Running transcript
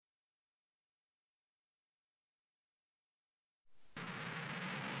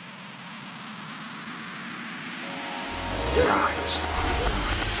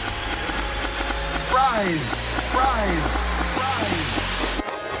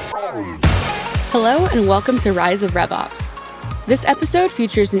Hello and welcome to Rise of RevOps. This episode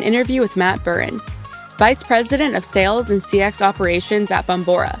features an interview with Matt Buren, Vice President of Sales and CX Operations at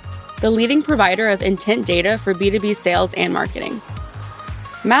Bombora, the leading provider of intent data for B2B sales and marketing.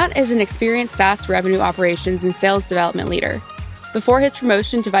 Matt is an experienced SaaS revenue operations and sales development leader. Before his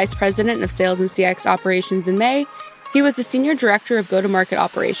promotion to Vice President of Sales and CX Operations in May, he was the Senior Director of Go-to-Market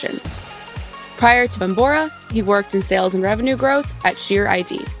Operations. Prior to Bombora, he worked in sales and revenue growth at Sheer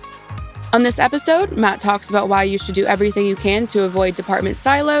ID. On this episode, Matt talks about why you should do everything you can to avoid department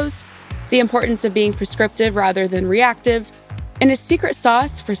silos, the importance of being prescriptive rather than reactive, and his secret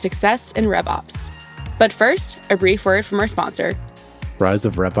sauce for success in RevOps. But first, a brief word from our sponsor. Rise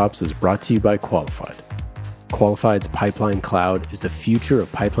of RevOps is brought to you by Qualified. Qualified's Pipeline Cloud is the future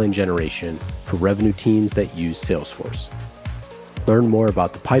of pipeline generation for revenue teams that use Salesforce. Learn more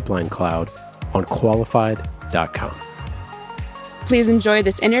about the Pipeline Cloud on qualified.com. Please enjoy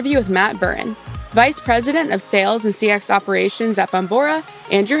this interview with Matt Buren, Vice President of Sales and CX Operations at Bombora,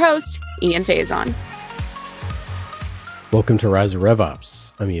 and your host, Ian Faison. Welcome to Rise of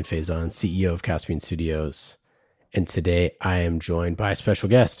RevOps. I'm Ian Faison, CEO of Caspian Studios, and today I am joined by a special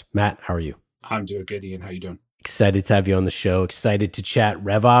guest. Matt, how are you? I'm doing good, Ian. How you doing? Excited to have you on the show. Excited to chat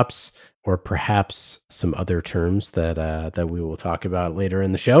RevOps, or perhaps some other terms that we will talk about later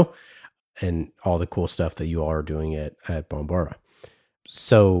in the show, and all the cool stuff that you all are doing at Bombora.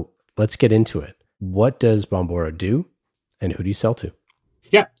 So let's get into it. What does Bombora do, and who do you sell to?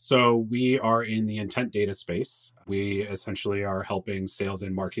 Yeah, so we are in the intent data space. We essentially are helping sales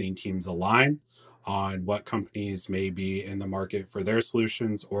and marketing teams align on what companies may be in the market for their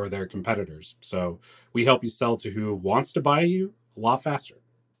solutions or their competitors. So we help you sell to who wants to buy you a lot faster.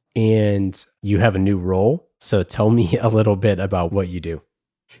 And you have a new role. So tell me a little bit about what you do.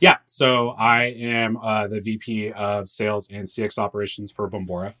 Yeah, so I am the VP of Sales and CX Operations for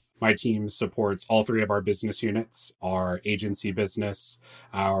Bombora. My team supports all three of our business units, our agency business,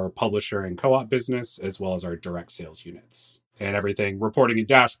 our publisher and co-op business, as well as our direct sales units. And everything, reporting and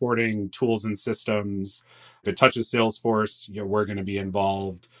dashboarding, tools and systems. If it touches Salesforce, we're going to be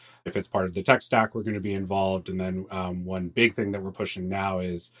involved. If it's part of the tech stack, we're going to be involved. And then one big thing that we're pushing now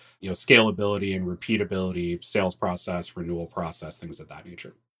is scalability and repeatability, sales process, renewal process, things of that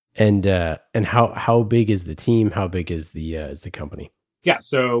nature. And how big is the team? How big is the company? Yeah,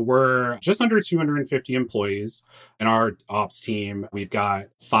 so we're just under 250 employees. In our ops team, we've got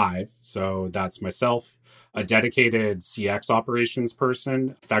 5. So that's myself, a dedicated CX operations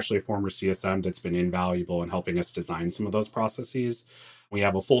person. It's actually a former CSM that's been invaluable in helping us design some of those processes. We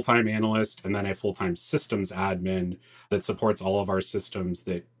have a full-time analyst and then a full-time systems admin that supports all of our systems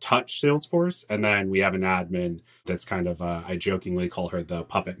that touch Salesforce. And then we have an admin that's kind of, I jokingly call her the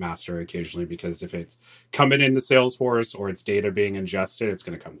puppet master occasionally, because if it's coming into Salesforce or it's data being ingested, it's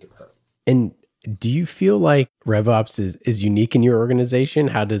going to come through her. And do you feel like RevOps is unique in your organization?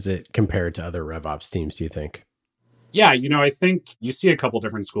 How does it compare to other RevOps teams, do you think? Yeah, I think you see a couple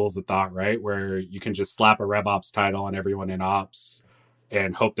different schools of thought, right? Where you can just slap a RevOps title on everyone in ops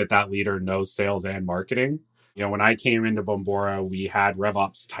and hope that leader knows sales and marketing. When I came into Bombora, we had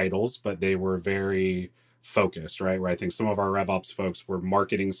RevOps titles, but they were very focused, right? Where I think some of our RevOps folks were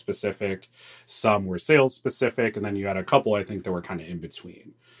marketing specific, some were sales specific, and then you had a couple, I think, that were kind of in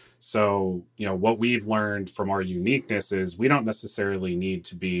between. So, what we've learned from our uniqueness is we don't necessarily need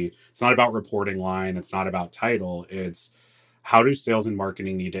to be, it's not about reporting line, it's not about title, it's how do sales and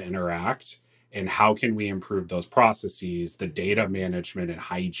marketing need to interact, and how can we improve those processes, the data management and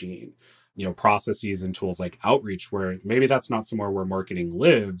hygiene, processes and tools like outreach, where maybe that's not somewhere where marketing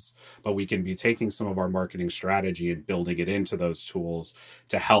lives, but we can be taking some of our marketing strategy and building it into those tools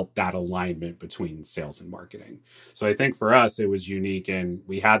to help that alignment between sales and marketing. So I think for us, it was unique, and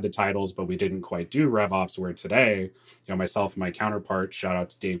we had the titles, but we didn't quite do RevOps, where today, myself and my counterpart, shout out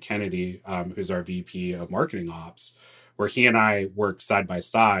to Dave Kennedy, who's our VP of Marketing Ops, where he and I work side by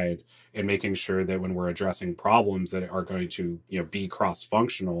side in making sure that when we're addressing problems that are going to be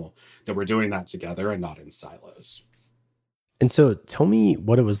cross-functional, that we're doing that together and not in silos. And so tell me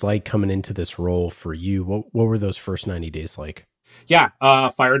what it was like coming into this role for you. What were those first 90 days like? Yeah,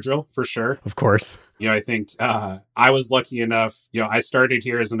 fire drill for sure. Of course. I think I was lucky enough, I started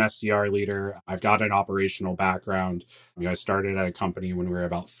here as an SDR leader. I've got an operational background. I started at a company when we were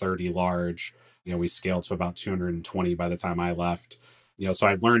about 30 large. We scaled to about 220 by the time I left. So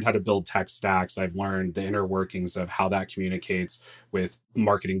I've learned how to build tech stacks. I've learned the inner workings of how that communicates with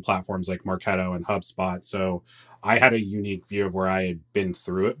marketing platforms like Marketo and HubSpot. So I had a unique view of where I had been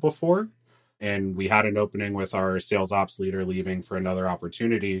through it before. And we had an opening with our sales ops leader leaving for another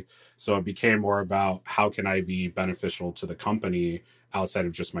opportunity. So it became more about how can I be beneficial to the company outside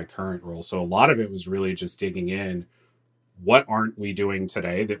of just my current role. So a lot of it was really just digging in. What aren't we doing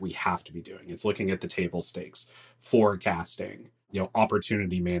today that we have to be doing? It's looking at the table stakes, forecasting,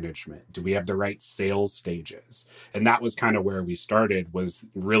 opportunity management. Do we have the right sales stages? And that was kind of where we started, was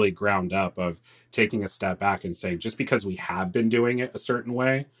really ground up of taking a step back and saying, just because we have been doing it a certain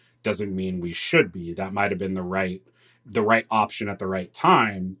way doesn't mean we should be. That might have been the right option at the right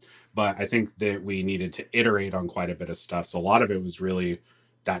time. But I think that we needed to iterate on quite a bit of stuff. So a lot of it was really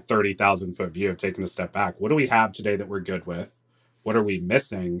that 30,000 foot view of taking a step back. What do we have today that we're good with? What are we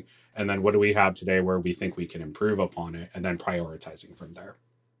missing? And then what do we have today where we think we can improve upon it? And then prioritizing from there.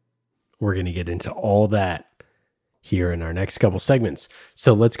 We're going to get into all that here in our next couple segments.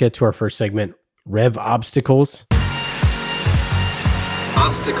 So let's get to our first segment, Rev Obstacles.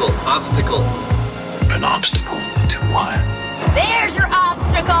 Obstacle. An obstacle to what? There's your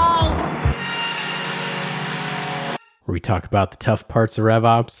obstacle. Where we talk about the tough parts of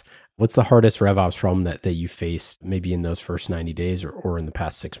RevOps. What's the hardest RevOps problem that you faced maybe in those first 90 days or in the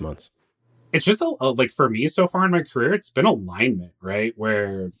past 6 months? It's just like for me so far in my career, it's been alignment, right?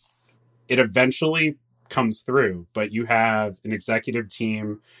 Where it eventually comes through, but you have an executive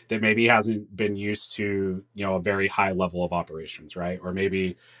team that maybe hasn't been used to, a very high level of operations, right? Or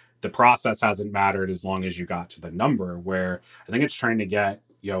maybe the process hasn't mattered as long as you got to the number, where I think it's trying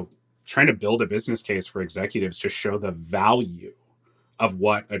to build a business case for executives to show the value of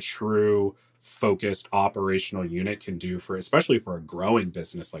what a true focused operational unit can do especially for a growing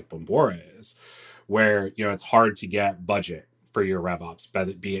business like Bombora is, where, it's hard to get budget for your RevOps,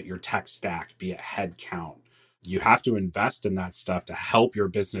 be it your tech stack, be it headcount. You have to invest in that stuff to help your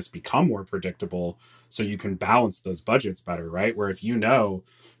business become more predictable so you can balance those budgets better, right? Where if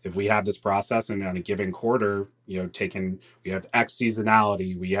we have this process and on a given quarter, we have X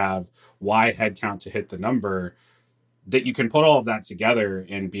seasonality, we have Y headcount to hit the number, that you can put all of that together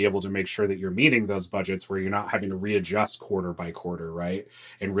and be able to make sure that you're meeting those budgets where you're not having to readjust quarter by quarter, right?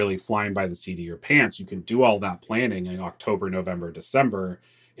 And really flying by the seat of your pants. You can do all that planning in October, November, December,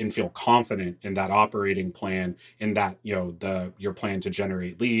 and feel confident in that operating plan, in that, your plan to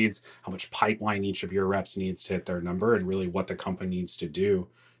generate leads, how much pipeline each of your reps needs to hit their number, and really what the company needs to do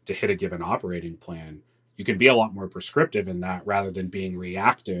to hit a given operating plan. You can be a lot more prescriptive in that rather than being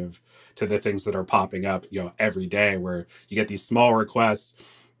reactive to the things that are popping up, every day, where you get these small requests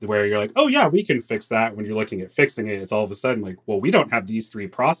where you're like, oh yeah, we can fix that. When you're looking at fixing it, it's all of a sudden like, well, we don't have these 3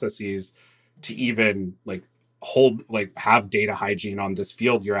 processes to even have data hygiene on this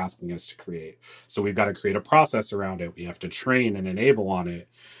field you're asking us to create. So we've got to create a process around it. We have to train and enable on it.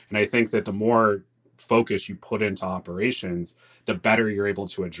 And I think that the more focus you put into operations, the better you're able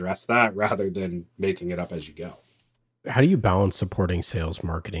to address that rather than making it up as you go. How do you balance supporting sales,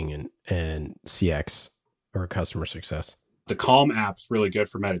 marketing, and CX or customer success? The Calm app's really good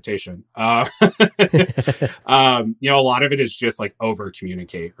for meditation. A lot of it is just like over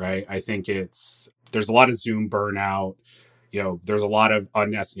communicate, right? I think there's a lot of Zoom burnout. There's a lot of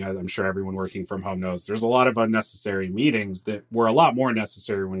unnecessary, I'm sure everyone working from home knows, there's a lot of unnecessary meetings that were a lot more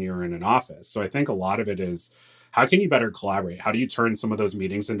necessary when you were in an office. So I think a lot of it is, how can you better collaborate? How do you turn some of those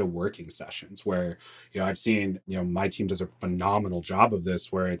meetings into working sessions where, I've seen, my team does a phenomenal job of this,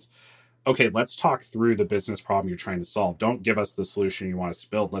 where it's, okay, let's talk through the business problem you're trying to solve. Don't give us the solution you want us to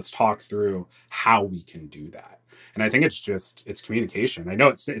build. Let's talk through how we can do that. And I think it's communication. I know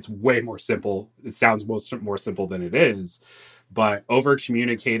it's way more simple. It sounds more simple than it is, but over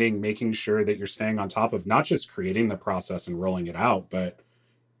communicating, making sure that you're staying on top of not just creating the process and rolling it out, but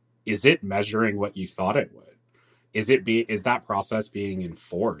is it measuring what you thought it would? Is that process being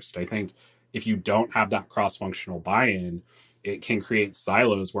enforced? I think if you don't have that cross-functional buy-in, it can create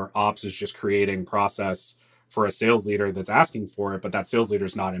silos where ops is just creating process for a sales leader that's asking for it, but that sales leader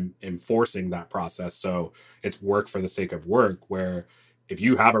is not enforcing that process. So it's work for the sake of work, where if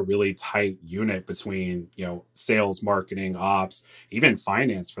you have a really tight unit between, sales, marketing, ops, even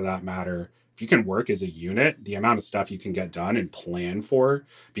finance for that matter, if you can work as a unit, the amount of stuff you can get done and plan for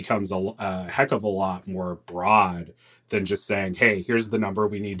becomes a heck of a lot more broad than just saying, hey, here's the number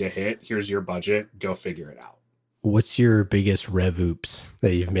we need to hit. Here's your budget. Go figure it out. What's your biggest rev oops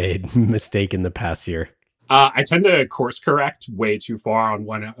that you've made mistake in the past year? I tend to course correct way too far on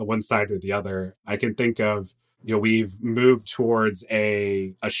one side or the other. I can think of, we've moved towards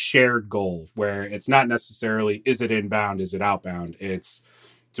a shared goal where it's not necessarily, is it inbound, is it outbound? It's,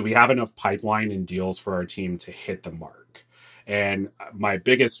 do we have enough pipeline and deals for our team to hit the mark? And my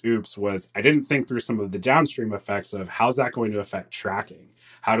biggest oops was I didn't think through some of the downstream effects of how's that going to affect tracking?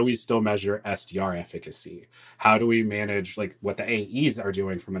 How do we still measure SDR efficacy? How do we manage like what the AEs are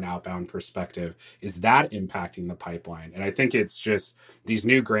doing from an outbound perspective? Is that impacting the pipeline? And I think it's just these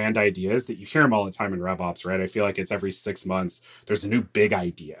new grand ideas that you hear them all the time in RevOps, right? I feel like it's every 6 months, there's a new big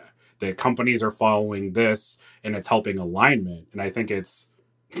idea that companies are following this and it's helping alignment. And I think it's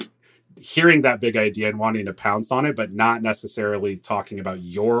hearing that big idea and wanting to pounce on it, but not necessarily talking about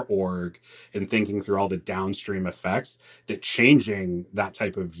your org and thinking through all the downstream effects that changing that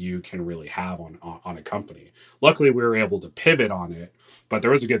type of view can really have on a company. Luckily, we were able to pivot on it, but there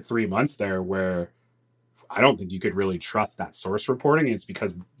was a good 3 months there where I don't think you could really trust that source reporting. It's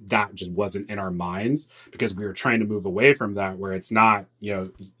because that just wasn't in our minds because we were trying to move away from that where it's not,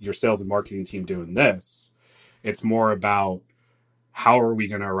 your sales and marketing team doing this. It's more about how are we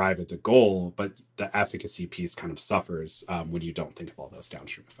going to arrive at the goal, but the efficacy piece kind of suffers when you don't think of all those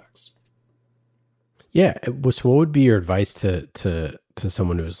downstream effects. Yeah. So what would be your advice to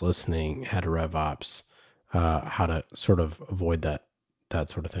someone who's listening, how to RevOps, how to sort of avoid that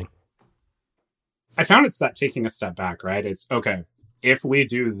sort of thing? I found it's that taking a step back, right? It's okay. If we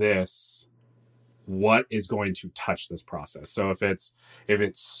do this, what is going to touch this process? So if it's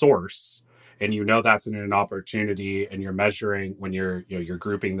source, and that's an opportunity, and you're measuring when you're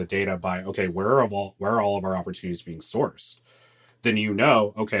grouping the data by where are all of our opportunities being sourced, then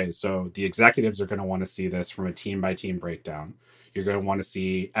okay, so the executives are going to want to see this from a team by team breakdown. You're going to want to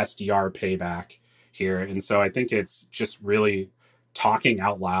see SDR payback here, and so I think it's just really talking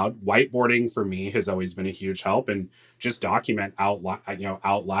out loud. Whiteboarding for me has always been a huge help, and just document out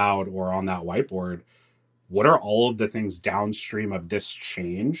loud or on that whiteboard. What are all of the things downstream of this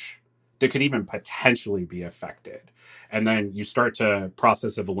change that could even potentially be affected? And then you start to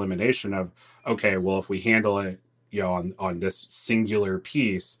process of elimination of, okay, well, if we handle it, on this singular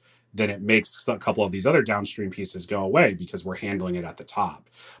piece, then it makes a couple of these other downstream pieces go away because we're handling it at the top.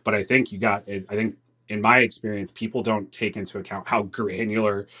 But I think in my experience, people don't take into account how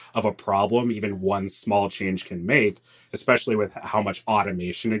granular of a problem even one small change can make, especially with how much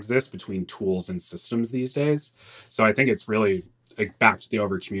automation exists between tools and systems these days. So I think it's really back to the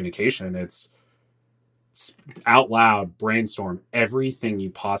over communication. It's out loud, brainstorm everything you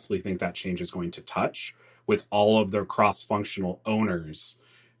possibly think that change is going to touch with all of their cross-functional owners,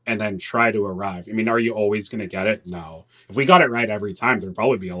 and then try to arrive. I mean, are you always going to get it? No. If we got it right every time, there'd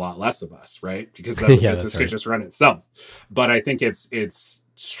probably be a lot less of us, right? Because the business could just run itself. But I think it's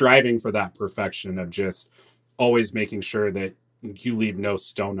striving for that perfection of just always making sure that you leave no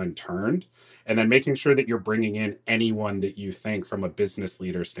stone unturned, and then making sure that you're bringing in anyone that you think from a business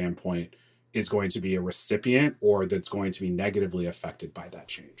leader standpoint is going to be a recipient or that's going to be negatively affected by that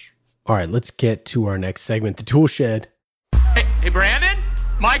change. All right, let's get to our next segment, the tool shed. Hey, Brandon?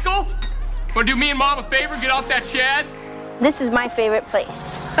 Michael? Want to do me and Mom a favor? Get off that shed? This is my favorite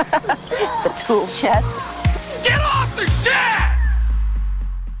place. The tool shed. Get off the shed!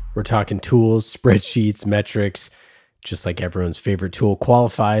 We're talking tools, spreadsheets, metrics, just like everyone's favorite tool,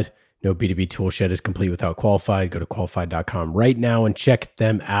 Qualified. No B2B tool shed is complete without Qualified. Go to qualified.com right now and check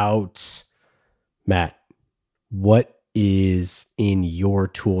them out. Matt, what is in your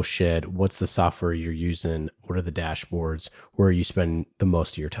tool shed? What's the software you're using? What are the dashboards? Where you spend the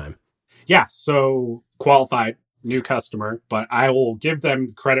most of your time? Yeah, so Qualified, new customer, but I will give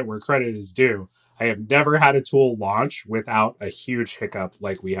them credit where credit is due. I have never had a tool launch without a huge hiccup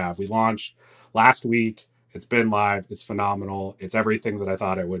like we have. We launched last week. It's been live. It's phenomenal. It's everything that I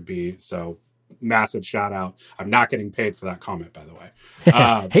thought it would be. So massive shout out. I'm not getting paid for that comment, by the way.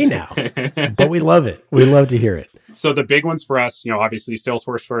 Hey now, but we love it. We love to hear it. So the big ones for us, obviously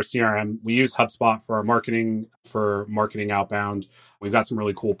Salesforce for our CRM. We use HubSpot for our marketing, outbound. We've got some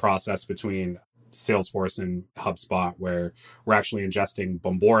really cool process between Salesforce and HubSpot where we're actually ingesting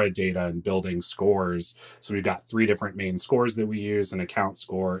Bombora data and building scores. So we've got 3 different main scores that we use: an account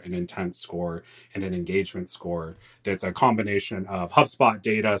score, an intent score, and an engagement score. That's a combination of HubSpot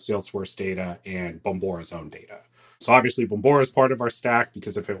data, Salesforce data, and Bombora's own data. So obviously Bombora is part of our stack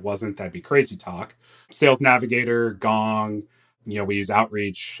because if it wasn't, that'd be crazy talk. Sales Navigator, Gong, we use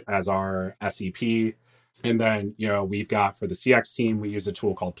Outreach as our SEP. And then, we've got for the CX team, we use a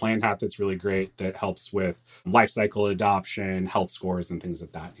tool called PlanHat that's really great that helps with lifecycle adoption, health scores, and things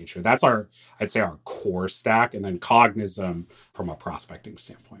of that nature. That's I'd say our core stack, and then Cognism from a prospecting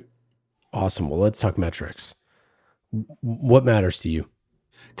standpoint. Awesome. Well, let's talk metrics. What matters to you?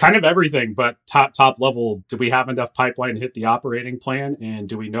 Kind of everything, but top level, do we have enough pipeline to hit the operating plan? And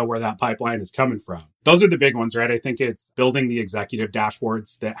do we know where that pipeline is coming from? Those are the big ones, right? I think it's building the executive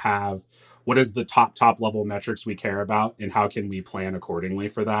dashboards that have what is the top level metrics we care about, and how can we plan accordingly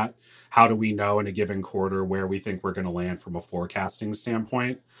for that? How do we know in a given quarter where we think we're going to land from a forecasting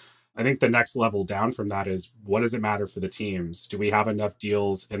standpoint? I think the next level down from that is, what does it matter for the teams? Do we have enough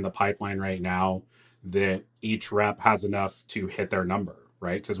deals in the pipeline right now that each rep has enough to hit their number,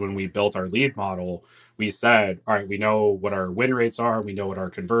 right? Because when we built our lead model, we said, all right, we know what our win rates are, we know what our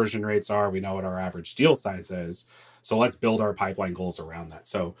conversion rates are, we know what our average deal size is. So let's build our pipeline goals around that.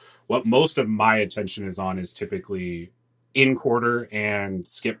 So what most of my attention is on is typically in quarter and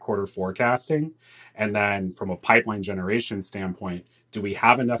skip quarter forecasting. And then from a pipeline generation standpoint, do we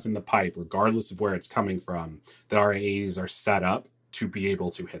have enough in the pipe, regardless of where it's coming from, that our AEs are set up to be able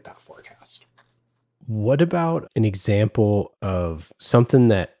to hit that forecast? What about an example of something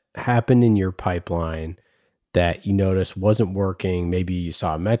that happened in your pipeline that you noticed wasn't working? Maybe you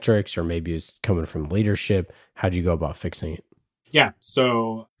saw metrics, or maybe it's coming from leadership. How'd you go about fixing it? Yeah.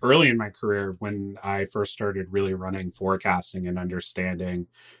 So early in my career, when I first started really running forecasting and understanding,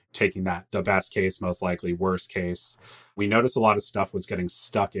 taking that the best case, most likely worst case, we noticed a lot of stuff was getting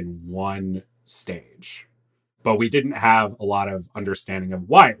stuck in one stage. But we didn't have a lot of understanding of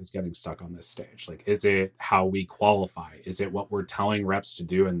why it was getting stuck on this stage. Like, is it how we qualify? Is it what we're telling reps to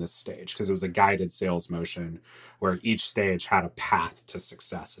do in this stage? Because it was a guided sales motion where each stage had a path to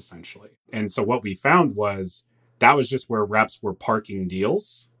success, essentially. And so what we found was that was just where reps were parking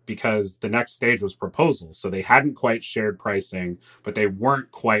deals, because the next stage was proposal. So they hadn't quite shared pricing, but they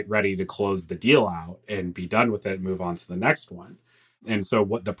weren't quite ready to close the deal out and be done with it and move on to the next one. And so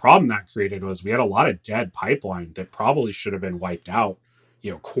what the problem that created was we had a lot of dead pipeline that probably should have been wiped out,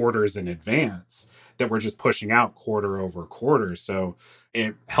 quarters in advance, that we're just pushing out quarter over quarter. So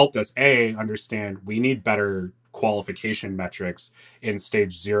it helped us understand we need better qualification metrics in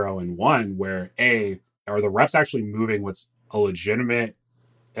stage 0 and 1, where are the reps actually moving what's a legitimate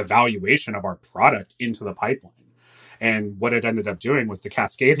evaluation of our product into the pipeline? And what it ended up doing was the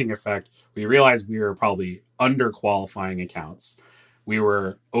cascading effect. We realized we were probably underqualifying accounts. We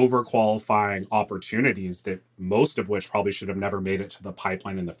were overqualifying opportunities that most of which probably should have never made it to the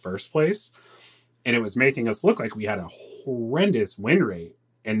pipeline in the first place. And it was making us look like we had a horrendous win rate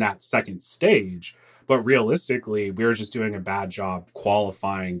in that second stage. But realistically, we were just doing a bad job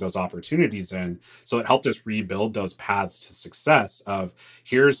qualifying those opportunities in. So it helped us rebuild those paths to success of,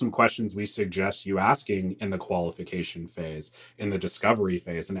 here's some questions we suggest you asking in the qualification phase, in the discovery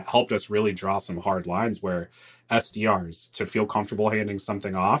phase. And it helped us really draw some hard lines where SDRs, to feel comfortable handing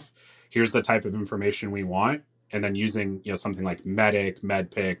something off, here's the type of information we want. And then using something like Medic,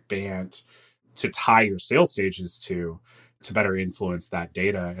 MedPick, BANT to tie your sales stages to better influence that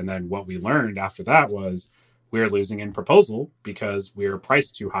data. And then what we learned after that was we were losing in proposal because we were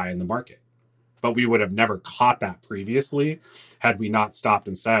priced too high in the market. But we would have never caught that previously had we not stopped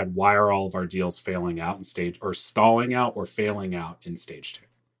and said, why are all of our deals failing out in stage, or stalling out or failing out in stage 2?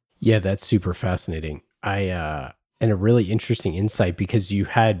 Yeah, that's super fascinating. And a really interesting insight, because you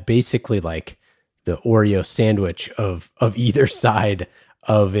had basically like the Oreo sandwich of either side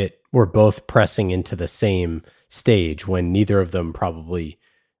of it were both pressing into the same stage when neither of them probably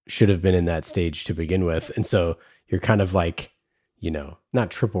should have been in that stage to begin with. And so you're kind of like,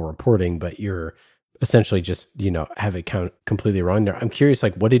 not triple reporting, but you're essentially just, have it count completely wrong there. I'm curious,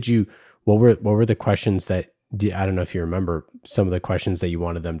 like, what were the questions that, I don't know if you remember some of the questions that you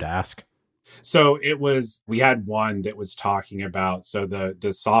wanted them to ask? So we had one that was talking about, so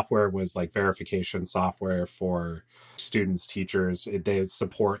the software was like verification software for students, teachers. They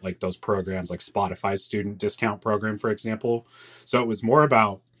support like those programs like Spotify's student discount program, for example. So it was more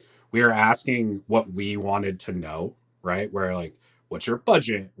about, we were asking what we wanted to know, right? Where like, what's your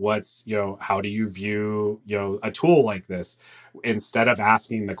budget? What's, how do you view, a tool like this? Instead of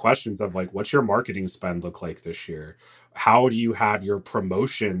asking the questions of like, what's your marketing spend look like this year? How do you have your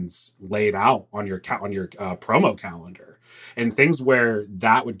promotions laid out on your promo calendar? And things where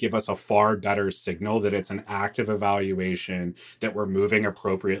that would give us a far better signal that it's an active evaluation, that we're moving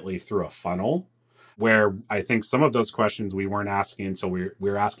appropriately through a funnel. Where I think some of those questions we weren't asking until we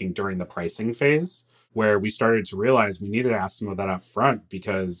were asking during the pricing phase, where we started to realize we needed to ask some of that up front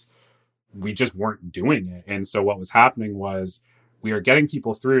because we just weren't doing it. And so what was happening was we were getting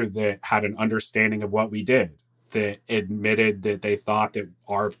people through that had an understanding of what we did, that admitted that they thought that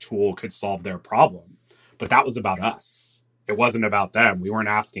our tool could solve their problem. But that was about us. It wasn't about them. We weren't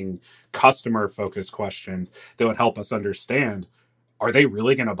asking customer-focused questions that would help us understand, are they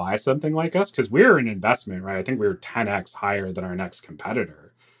really going to buy something like us? Because we're an investment, right? I think we were 10x higher than our next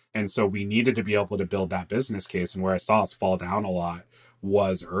competitor. And so we needed to be able to build that business case. And where I saw us fall down a lot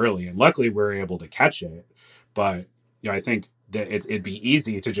was early. And luckily we were able to catch it. But I think that it'd be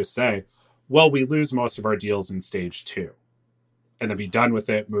easy to just say, well, we lose most of our deals in stage 2 and then be done with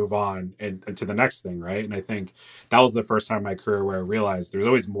it, move on and to the next thing, right? And I think that was the first time in my career where I realized there's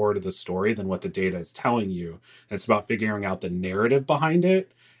always more to the story than what the data is telling you. And it's about figuring out the narrative behind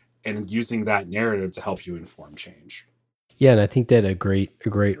it and using that narrative to help you inform change. Yeah, and I think that a great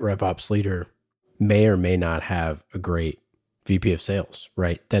rep ops leader may or may not have a great VP of sales,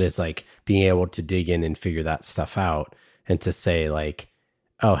 right? That is like being able to dig in and figure that stuff out and to say like,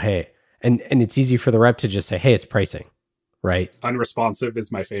 oh, hey, and it's easy for the rep to just say, hey, it's pricing, right? Unresponsive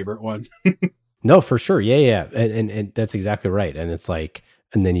is my favorite one. No, for sure. Yeah. And that's exactly right. And it's like,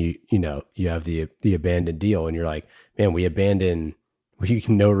 and then you have the abandoned deal and you're like, man, we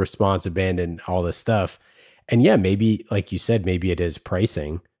no response, abandoned all this stuff. And yeah, maybe like you said, maybe it is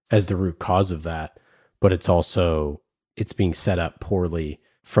pricing as the root cause of that, but it's being set up poorly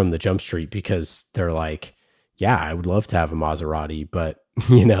from the jump street because they're like, yeah, I would love to have a Maserati, but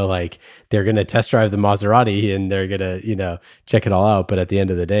like they're going to test drive the Maserati and they're going to, check it all out. But at the end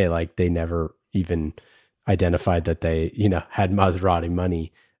of the day, like they never even identified that they, had Maserati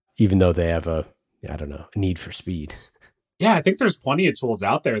money, even though they have a need for speed. Yeah, I think there's plenty of tools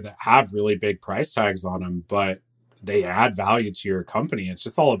out there that have really big price tags on them, but they add value to your company. It's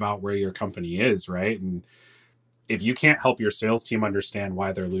just all about where your company is, right? And if you can't help your sales team understand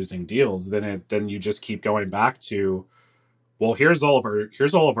why they're losing deals, then you just keep going back to, well, here's all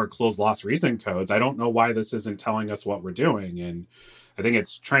of our close loss reason codes. I don't know why this isn't telling us what we're doing. And I think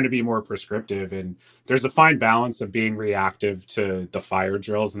it's trying to be more prescriptive. And there's a fine balance of being reactive to the fire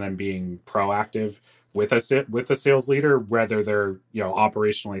drills and then being proactive with a sales leader, whether they're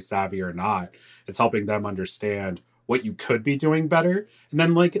operationally savvy or not. It's helping them understand what you could be doing better, and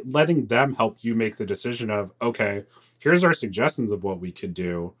then like letting them help you make the decision of, okay, here's our suggestions of what we could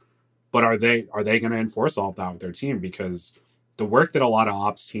do, but are they going to enforce all of that with their team? Because the work that a lot of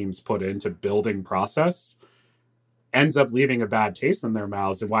ops teams put into building process ends up leaving a bad taste in their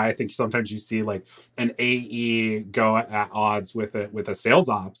mouths. And why I think sometimes you see like an AE go at odds with a sales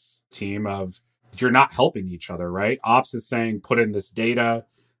ops team of, you're not helping each other, right? Ops is saying, put in this data,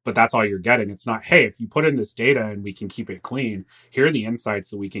 but that's all you're getting. It's not, hey, if you put in this data and we can keep it clean, here are the insights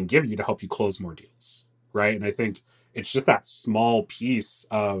that we can give you to help you close more deals, right? And I think it's just that small piece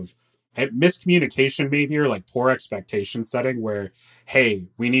of miscommunication maybe, or like poor expectation setting where, hey,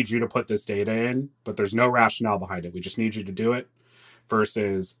 we need you to put this data in, but there's no rationale behind it. We just need you to do it.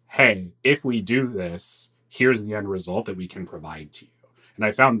 Versus, hey, if we do this, here's the end result that we can provide to you. And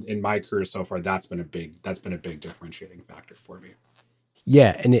I found in my career so far, that's been a big differentiating factor for me.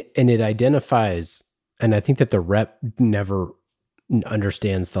 Yeah. And it identifies, and I think that the rep never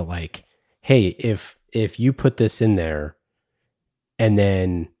understands the like, hey, if you put this in there and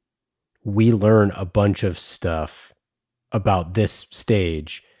then we learn a bunch of stuff about this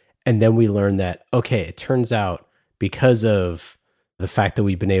stage, and then we learn that, okay, it turns out because of the fact that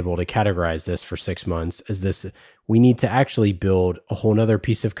we've been able to categorize this for 6 months as this, we need to actually build a whole nother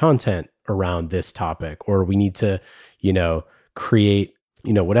piece of content around this topic, or we need to, create,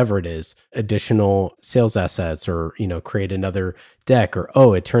 whatever it is, additional sales assets, or, create another deck, or,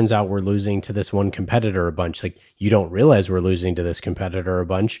 oh, it turns out we're losing to this one competitor a bunch. Like, you don't realize we're losing to this competitor a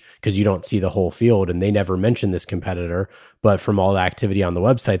bunch because you don't see the whole field and they never mention this competitor. But from all the activity on the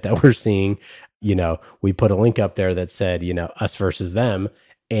website that we're seeing, we put a link up there that said, us versus them.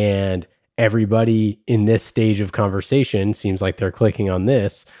 And everybody in this stage of conversation seems like they're clicking on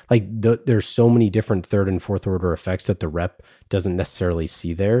this. Like there's so many different third and fourth order effects that the rep doesn't necessarily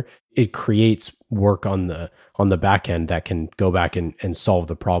see there. It creates work on the back end that can go back and solve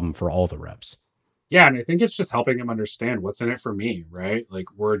the problem for all the reps. Yeah, and I think it's just helping them understand what's in it for me, right? Like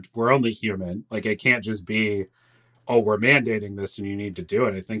we're only human. Like it can't just be, oh, we're mandating this and you need to do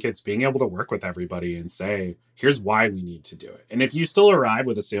it. I think it's being able to work with everybody and say, here's why we need to do it. And if you still arrive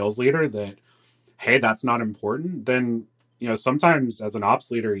with a sales leader that, hey, that's not important, then, sometimes as an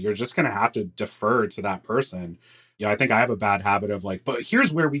ops leader, you're just going to have to defer to that person. I think I have a bad habit of like, but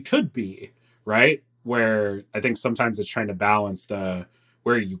here's where we could be, right? Where I think sometimes it's trying to balance the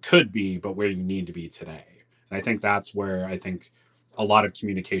where you could be, but where you need to be today. And I think that's where I think a lot of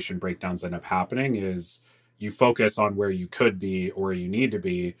communication breakdowns end up happening is, you focus on where you could be or where you need to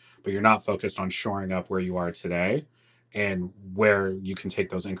be, but you're not focused on shoring up where you are today and where you can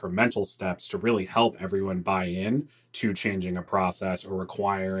take those incremental steps to really help everyone buy in to changing a process or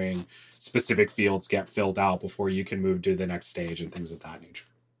requiring specific fields get filled out before you can move to the next stage and things of that nature.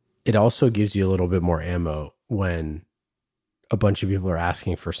 It also gives you a little bit more ammo when a bunch of people are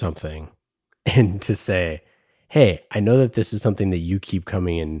asking for something and to say, hey, I know that this is something that you keep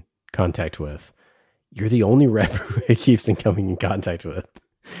coming in contact with. You're the only rep who it keeps coming in contact with.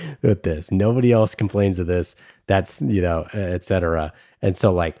 with this. Nobody else complains of this. That's, et cetera. And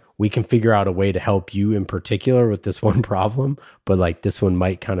so like we can figure out a way to help you in particular with this one problem, but like this one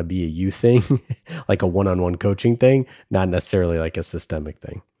might kind of be a you thing, like a one-on-one coaching thing, not necessarily like a systemic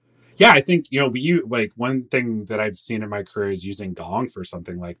thing. Yeah, I think, like one thing that I've seen in my career is using Gong for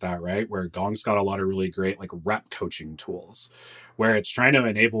something like that, right? Where Gong's got a lot of really great like rep coaching tools where it's trying to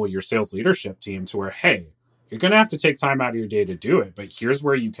enable your sales leadership team to where, hey, you're going to have to take time out of your day to do it, but here's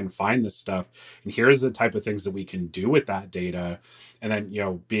where you can find this stuff. And here's the type of things that we can do with that data. And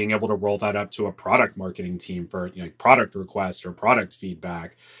then, being able to roll that up to a product marketing team for, product requests or product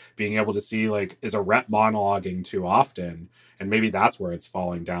feedback, being able to see like, is a rep monologuing too often? And maybe that's where it's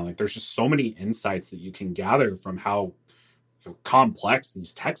falling down. Like there's just so many insights that you can gather from how complex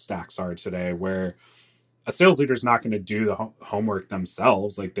these tech stacks are today, where a sales leader is not going to do the homework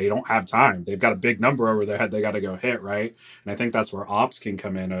themselves. Like they don't have time. They've got a big number over their head they got to go hit, right? And I think that's where ops can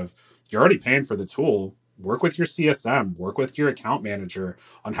come in of, you're already paying for the tool. Work with your CSM, work with your account manager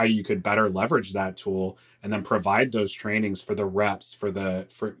on how you could better leverage that tool, and then provide those trainings for the reps,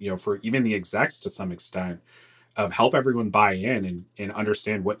 for even the execs to some extent, of help everyone buy in and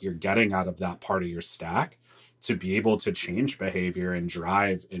understand what you're getting out of that part of your stack to be able to change behavior and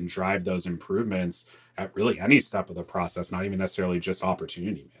drive those improvements at really any step of the process, not even necessarily just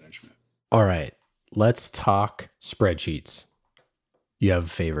opportunity management. All right, let's talk spreadsheets. You have a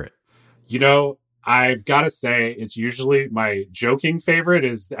favorite? I've got to say, it's usually my joking favorite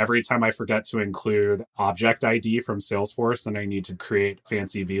is every time I forget to include object ID from Salesforce and I need to create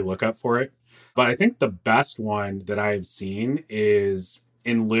fancy VLOOKUP for it. But I think the best one that I've seen is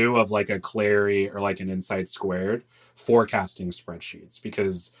in lieu of like a Clary or like an Insight Squared, forecasting spreadsheets,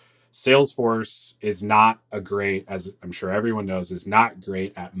 because Salesforce is not a great, as I'm sure everyone knows, is not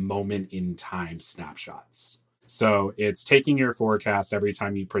great at moment in time snapshots. So it's taking your forecast every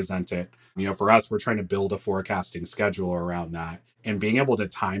time you present it. For us, we're trying to build a forecasting schedule around that and being able to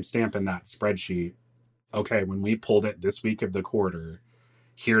timestamp in that spreadsheet. Okay, when we pulled it this week of the quarter,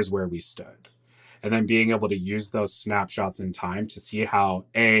 here's where we stood. And then being able to use those snapshots in time to see how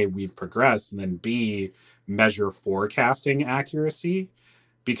A, we've progressed, and then B, measure forecasting accuracy.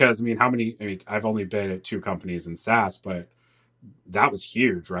 Because I've only been at 2 companies in SaaS, but that was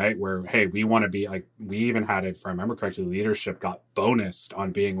huge, right? Where, hey, we want to be like, we even had it, if I remember correctly, leadership got bonused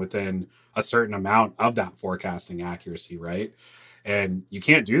on being within a certain amount of that forecasting accuracy, right? And you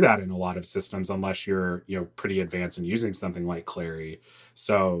can't do that in a lot of systems unless you're, pretty advanced in using something like Clary.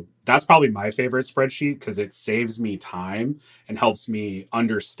 So that's probably my favorite spreadsheet because it saves me time and helps me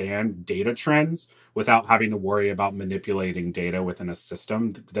understand data trends without having to worry about manipulating data within a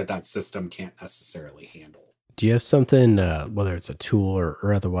system that system can't necessarily handle. Do you have something, whether it's a tool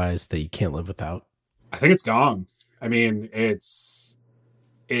or otherwise, that you can't live without? I think it's Gong.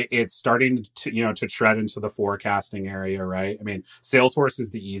 It's starting to, to tread into the forecasting area, right? Salesforce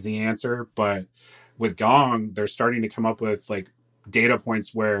is the easy answer, but with Gong, they're starting to come up with like data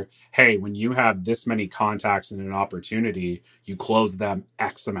points where, hey, when you have this many contacts in an opportunity, you close them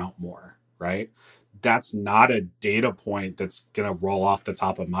X amount more, right? That's not a data point that's going to roll off the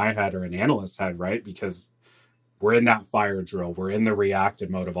top of my head or an analyst's head, right? Because we're in that fire drill. We're in the reactive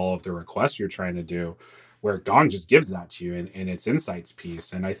mode of all of the requests you're trying to do, where Gong just gives that to you in its insights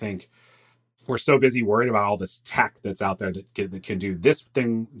piece. And I think we're so busy worried about all this tech that's out there that can do this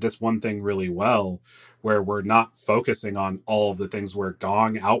one thing really well, where we're not focusing on all of the things where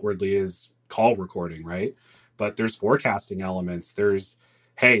Gong outwardly is call recording, right? But there's forecasting elements. There's,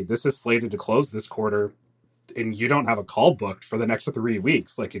 hey, this is slated to close this quarter and you don't have a call booked for the next 3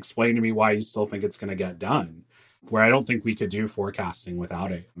 weeks. Like, explain to me why you still think it's going to get done, where I don't think we could do forecasting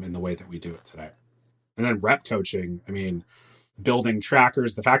without it in the way that we do it today. And then rep coaching, building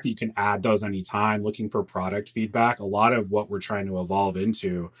trackers, the fact that you can add those anytime, looking for product feedback, a lot of what we're trying to evolve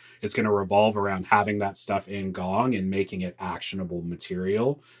into is going to revolve around having that stuff in Gong and making it actionable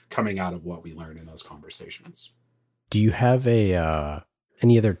material coming out of what we learn in those conversations. Do you have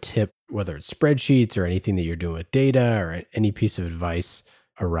any other tip, whether it's spreadsheets or anything that you're doing with data, or any piece of advice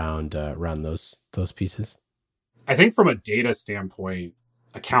around those pieces? I think from a data standpoint,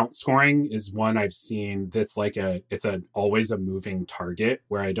 account scoring is one I've seen that's like it's always a moving target,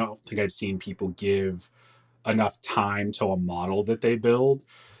 where I don't think I've seen people give enough time to a model that they build.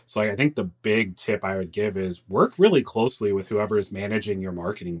 So I think the big tip I would give is work really closely with whoever is managing your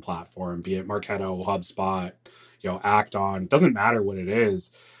marketing platform, be it Marketo, HubSpot, Acton, doesn't matter what it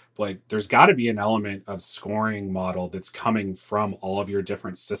is. Like, there's got to be an element of scoring model that's coming from all of your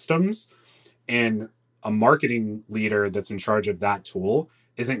different systems, and a marketing leader that's in charge of that tool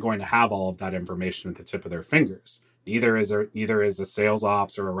isn't going to have all of that information at the tip of their fingers. Neither is a sales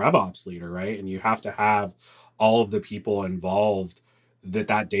ops or a rev ops leader, right? And you have to have all of the people involved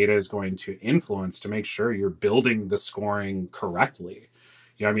that data is going to influence to make sure you're building the scoring correctly.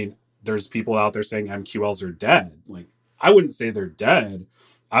 I mean, there's people out there saying MQLs are dead. Like, I wouldn't say they're dead.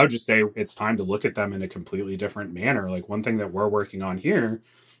 I would just say it's time to look at them in a completely different manner. Like, one thing that we're working on here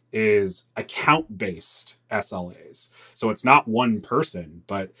is account-based SLAs. So it's not one person,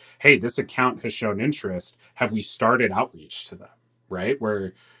 but hey, this account has shown interest. Have we started outreach to them, right?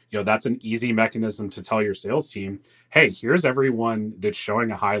 Where, that's an easy mechanism to tell your sales team, hey, here's everyone that's showing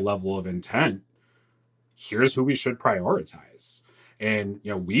a high level of intent. Here's who we should prioritize. And,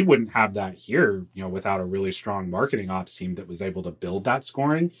 we wouldn't have that here, without a really strong marketing ops team that was able to build that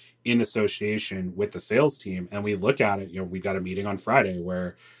scoring in association with the sales team. And we look at it, we've got a meeting on Friday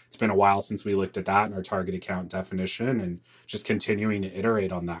where it's been a while since we looked at that and our target account definition, and just continuing to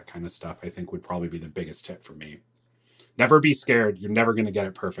iterate on that kind of stuff, I think would probably be the biggest tip for me. Never be scared. You're never going to get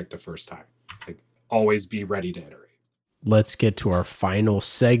it perfect the first time. Like, always be ready to iterate. Let's get to our final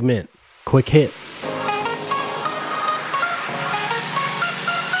segment, quick hits.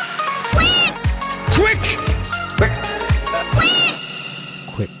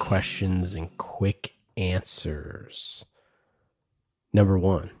 Quick questions and quick answers. Number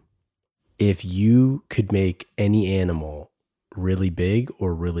 1, if you could make any animal really big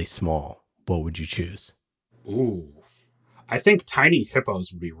or really small, what would you choose? Ooh, I think tiny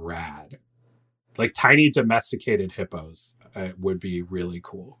hippos would be rad. Like tiny domesticated hippos would be really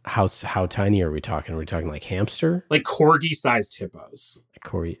cool. How tiny are we talking? Are we talking like hamster? Like corgi-sized hippos.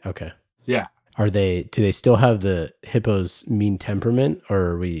 Corgi, okay. Yeah. Do they still have the hippo's mean temperament,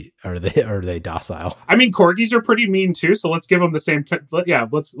 or are they docile? I mean, corgis are pretty mean too, so let's give them the same. Yeah,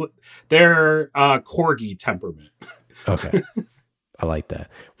 they're corgi temperament. Okay, I like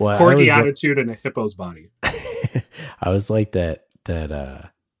that. Well, corgi attitude in a hippo's body. I was like that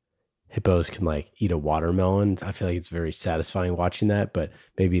hippos can like eat a watermelon. I feel like it's very satisfying watching that. But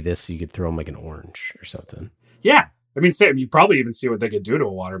maybe you could throw them like an orange or something. Yeah. I mean, Sam, you probably even see what they could do to a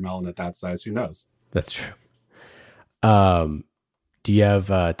watermelon at that size. Who knows? That's true. Do you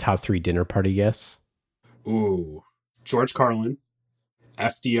have top 3 dinner party guests? Ooh, George Carlin,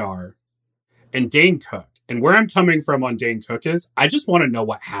 FDR, and Dane Cook. And where I'm coming from on Dane Cook is, I just want to know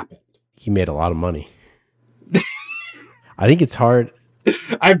what happened. He made a lot of money. I think it's hard.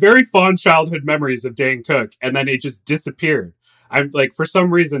 I have very fond childhood memories of Dane Cook, and then it just disappeared. I'm like, for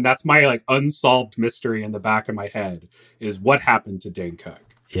some reason, that's my like unsolved mystery in the back of my head is what happened to Dane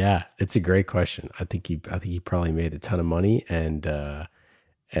Cook. Yeah, it's a great question. I think he probably made a ton of money, and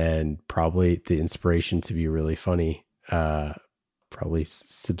probably the inspiration to be really funny probably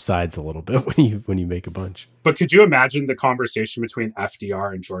subsides a little bit when you make a bunch. But could you imagine the conversation between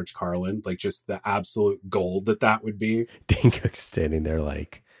FDR and George Carlin? Like just the absolute gold that would be. Dane Cook standing there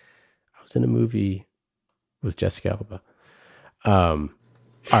like, I was in a movie with Jessica Alba. All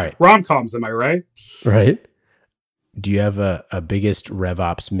right. Rom-coms, am I right? Right. Do you have a biggest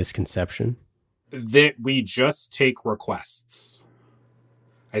RevOps misconception? That we just take requests.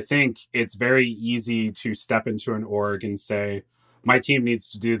 I think it's very easy to step into an org and say, my team needs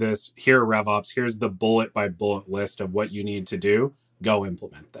to do this. Here are RevOps. Here's the bullet by bullet list of what you need to do. Go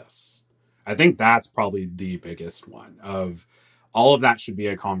implement this. I think that's probably the biggest one of all of that should be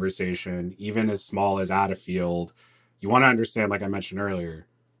a conversation, even as small as at a field. You want to understand, like I mentioned earlier,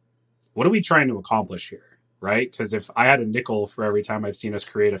 what are we trying to accomplish here, right? Because if I had a nickel for every time I've seen us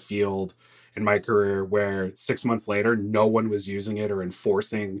create a field in my career where 6 months later, no one was using it or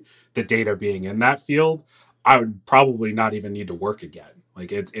enforcing the data being in that field, I would probably not even need to work again.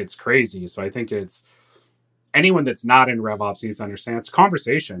 Like it's crazy. So I think it's anyone that's not in RevOps needs to understand it's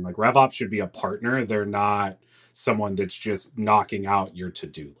conversation. Like RevOps should be a partner. They're not someone that's just knocking out your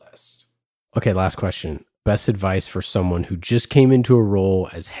to-do list. Okay, last question. Best advice for someone who just came into a role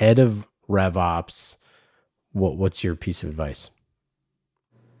as head of RevOps. What's your piece of advice?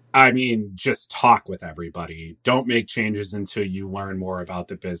 I mean, just talk with everybody. Don't make changes until you learn more about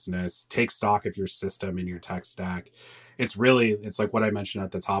the business. Take stock of your system and your tech stack. It's like what I mentioned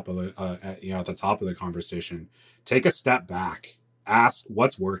at the top of the conversation. Take a step back. Ask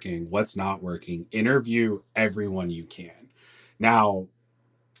what's working, what's not working. Interview everyone you can. Now,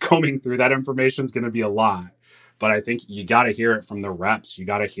 combing through that information is going to be a lot, but I think you got to hear it from the reps. You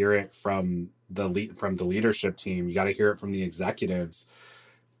got to hear it from the leadership team. You got to hear it from the executives.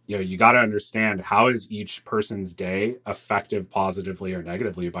 You got to understand how is each person's day affected positively or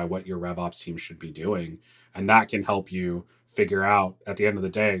negatively by what your RevOps team should be doing. And that can help you figure out at the end of the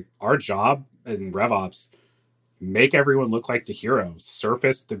day, our job in RevOps, make everyone look like the hero,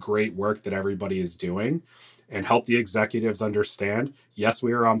 surface the great work that everybody is doing. and help the executives understand, yes,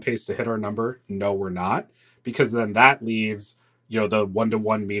 we are on pace to hit our number. No, we're not. Because then that leaves, the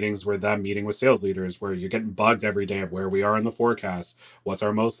one-to-one meetings where them meeting with sales leaders, where you're getting bugged every day of where we are in the forecast, what's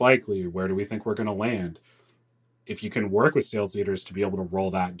our most likely, where do we think we're going to land. If you can work with sales leaders to be able to roll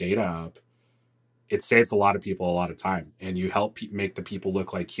that data up, it saves a lot of people a lot of time, and you help make the people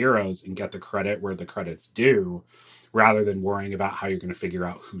look like heroes and get the credit where the credit's due, rather than worrying about how you're going to figure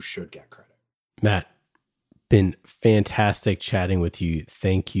out who should get credit. Matt, been fantastic chatting with you.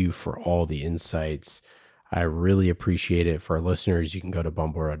 Thank you for all the insights. I really appreciate it. For our listeners, you can go to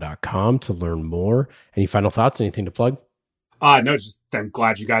bombora.com to learn more. Any final thoughts? Anything to plug? No, just I'm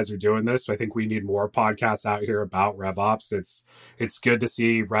glad you guys are doing this. I think we need more podcasts out here about RevOps. It's good to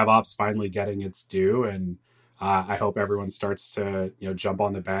see RevOps finally getting its due, and I hope everyone starts to jump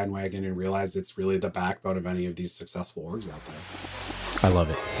on the bandwagon and realize it's really the backbone of any of these successful orgs out there. I love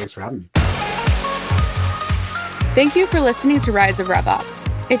it. Thanks for having me. Thank you for listening to Rise of RevOps.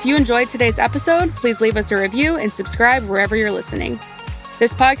 If you enjoyed today's episode, please leave us a review and subscribe wherever you're listening.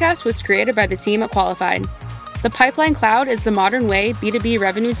 This podcast was created by the team at Qualified. The Pipeline Cloud is the modern way B2B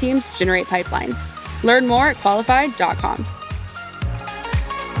revenue teams generate pipeline. Learn more at qualified.com.